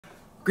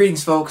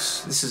Greetings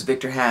folks, this is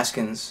Victor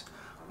Haskins.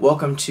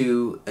 Welcome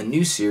to a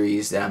new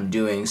series that I'm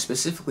doing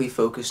specifically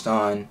focused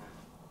on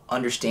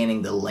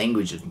understanding the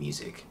language of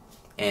music.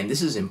 And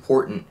this is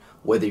important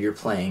whether you're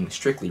playing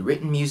strictly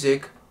written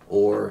music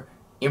or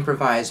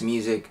improvised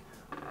music.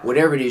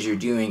 Whatever it is you're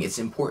doing, it's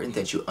important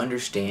that you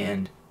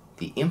understand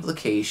the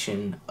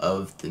implication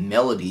of the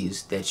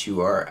melodies that you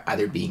are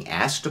either being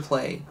asked to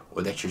play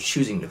or that you're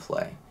choosing to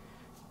play.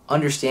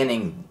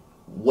 Understanding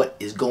what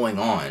is going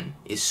on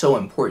is so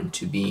important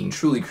to being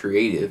truly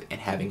creative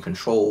and having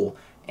control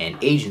and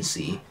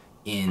agency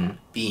in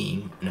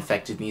being an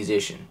effective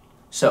musician.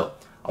 So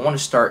I want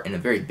to start in a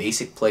very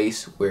basic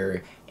place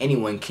where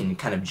anyone can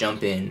kind of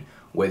jump in,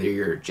 whether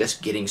you're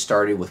just getting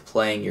started with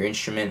playing your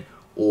instrument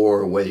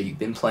or whether you've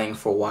been playing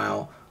for a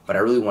while. But I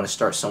really want to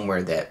start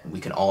somewhere that we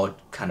can all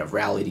kind of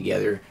rally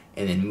together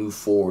and then move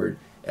forward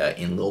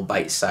in little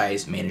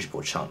bite-sized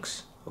manageable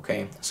chunks.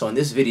 Okay, so in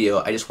this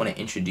video I just want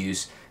to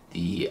introduce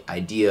the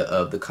idea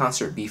of the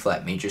concert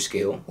B-flat major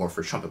scale, or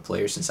for trumpet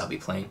players, since I'll be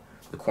playing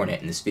the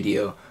cornet in this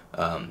video,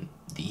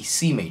 the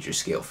C major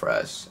scale for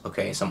us.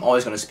 Okay, so I'm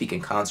always going to speak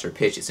in concert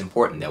pitch. It's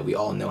important that we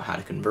all know how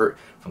to convert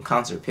from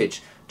concert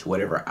pitch to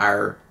whatever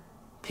our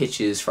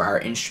pitch is for our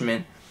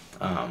instrument.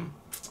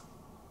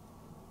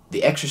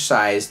 The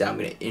exercise that I'm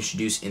going to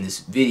introduce in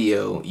this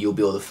video, you'll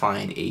be able to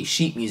find a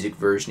sheet music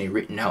version, a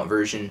written out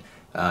version.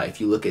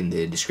 If you look in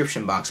the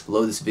description box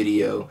below this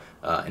video,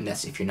 and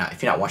that's if you're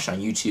not watching on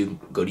YouTube,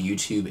 go to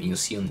YouTube and you'll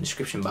see on the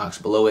description box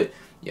below it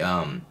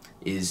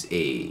is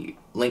a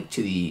link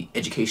to the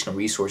educational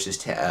resources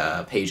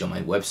page on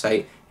my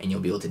website, and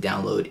you'll be able to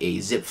download a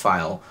zip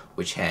file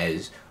which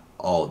has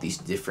all these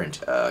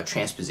different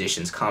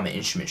transpositions, common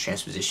instrument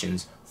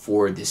transpositions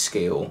for this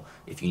scale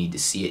if you need to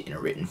see it in a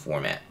written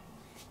format.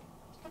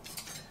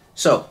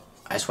 So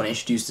I just want to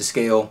introduce the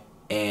scale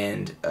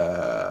and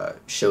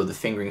show the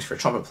fingerings for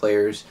trumpet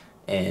players,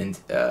 and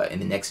in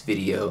the next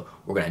video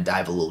we're going to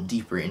dive a little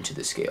deeper into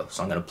the scale.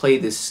 So I'm going to play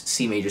this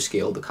C major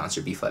scale, the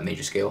concert B-flat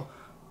major scale,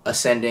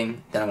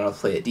 ascending, then I'm going to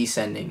play it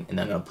descending, and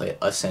then I'm going to play it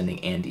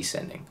ascending and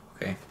descending.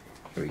 Okay,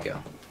 here we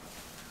go.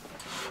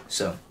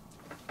 So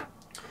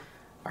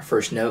our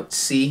first note,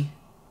 C,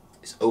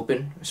 is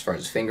open as far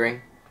as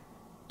fingering.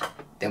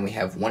 Then we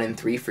have 1 and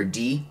 3 for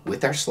D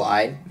with our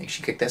slide. Make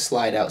sure you kick that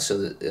slide out so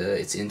that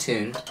it's in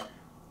tune.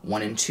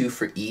 1 and 2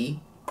 for E,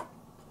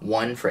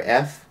 1 for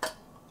F,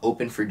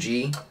 open for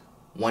G,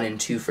 1 and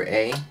 2 for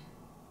A,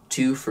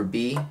 2 for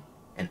B,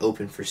 and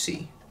open for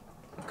C.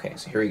 Okay,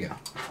 so here we go.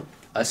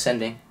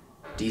 Ascending,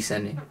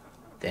 descending,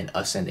 then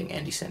ascending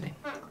and descending.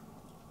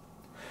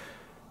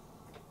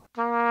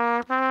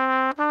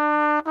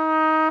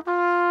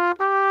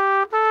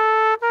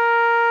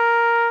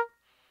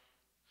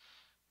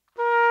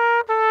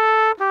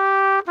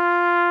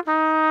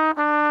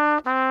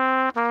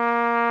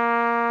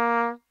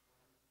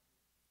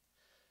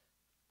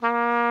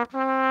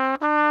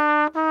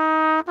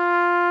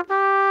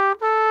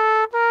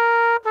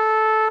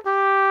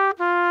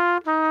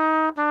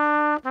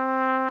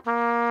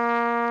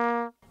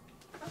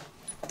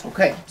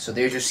 Okay, so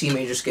there's your C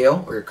major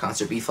scale, or your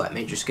concert B-flat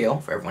major scale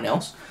for everyone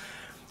else.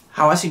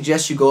 How I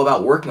suggest you go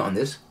about working on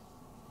this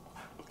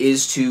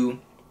is to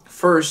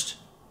first,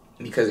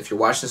 because if you're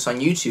watching this on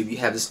YouTube, you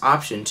have this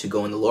option to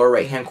go in the lower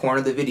right-hand corner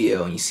of the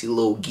video and you see a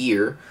little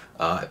gear.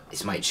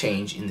 This might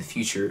change in the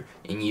future,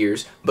 in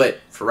years, but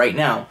for right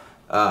now,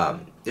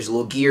 there's a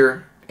little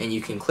gear and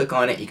you can click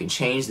on it. You can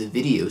change the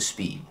video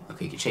speed.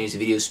 Okay, you can change the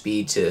video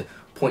speed to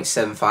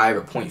 0.75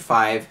 or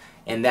 0.5,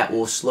 and that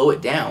will slow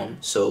it down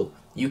so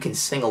you can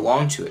sing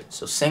along to it.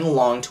 So sing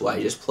along to what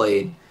I just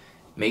played.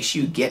 Make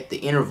sure you get the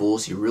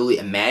intervals. You're really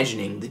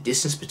imagining the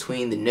distance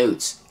between the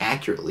notes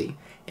accurately.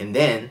 And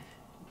then,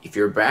 if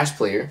you're a brass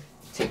player,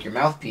 take your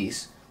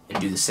mouthpiece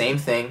and do the same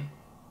thing.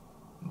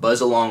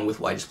 Buzz along with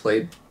what I just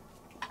played.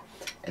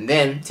 And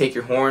then take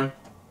your horn,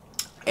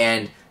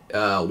 and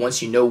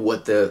once you know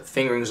what the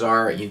fingerings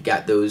are, you've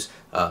got those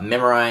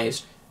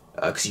memorized,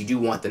 because you do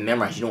want them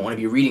memorized. You don't want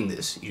to be reading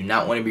this. You do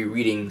not want to be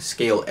reading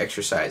scale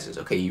exercises.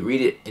 Okay, you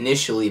read it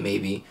initially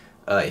maybe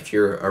if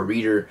you're a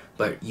reader,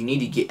 but you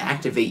need to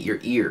activate your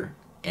ear.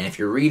 And if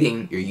you're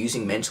reading, you're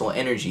using mental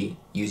energy,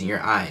 using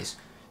your eyes.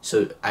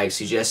 So I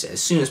suggest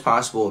as soon as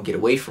possible, get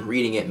away from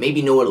reading it.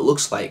 Maybe know what it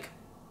looks like.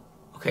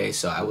 Okay,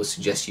 so I would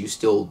suggest you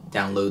still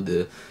download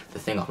the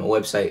thing off my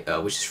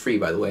website, which is free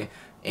by the way,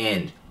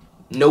 and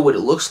know what it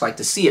looks like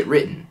to see it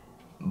written,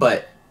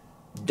 but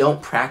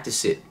don't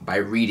practice it by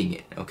reading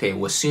it. Okay,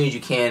 well, as soon as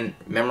you can,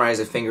 memorize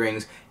the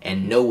fingerings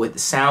and know what the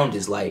sound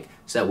is like,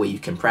 so that way you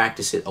can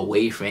practice it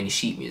away from any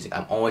sheet music.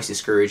 I'm always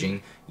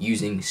discouraging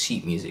using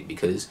sheet music,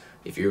 because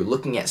if you're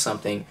looking at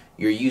something,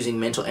 you're using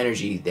mental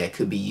energy that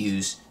could be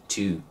used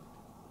to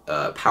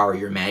power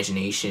your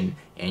imagination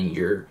and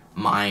your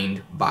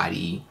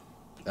mind-body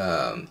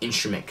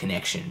instrument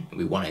connection.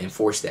 We want to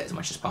enforce that as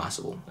much as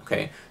possible.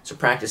 Okay, so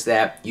practice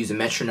that. Use a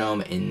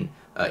metronome in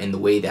the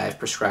way that I've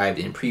prescribed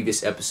in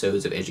previous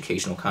episodes of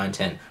educational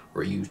content,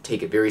 where you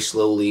take it very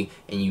slowly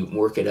and you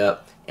work it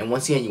up. And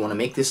once again, you want to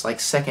make this like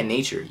second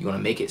nature. You want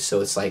to make it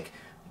so it's like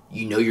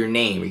you know your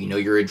name, or you know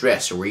your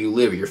address, or where you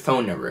live, or your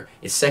phone number.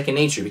 It's second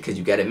nature because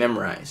you got it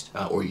memorized,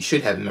 or you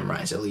should have it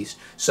memorized at least.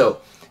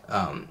 So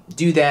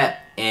do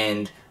that,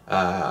 and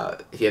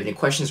if you have any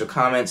questions or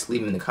comments,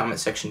 leave them in the comment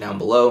section down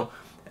below.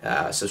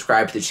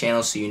 Subscribe to the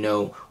channel so you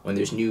know when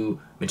there's new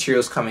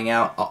materials coming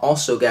out.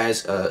 Also,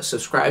 guys,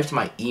 subscribe to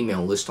my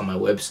email list on my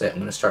website. I'm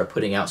going to start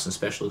putting out some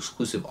special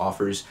exclusive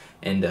offers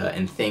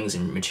and things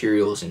and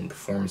materials and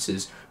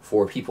performances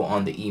for people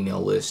on the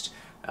email list.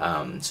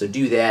 So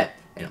do that,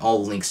 and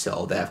all links to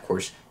all that, of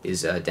course,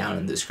 is down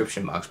in the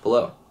description box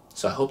below.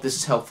 So I hope this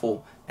is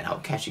helpful, and I'll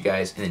catch you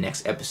guys in the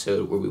next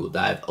episode where we will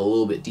dive a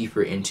little bit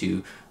deeper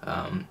into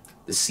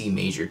the C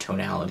major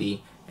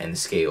tonality and the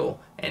scale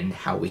and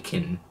how we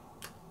can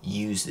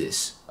use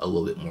this a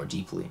little bit more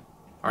deeply.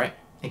 All right,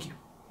 thank you.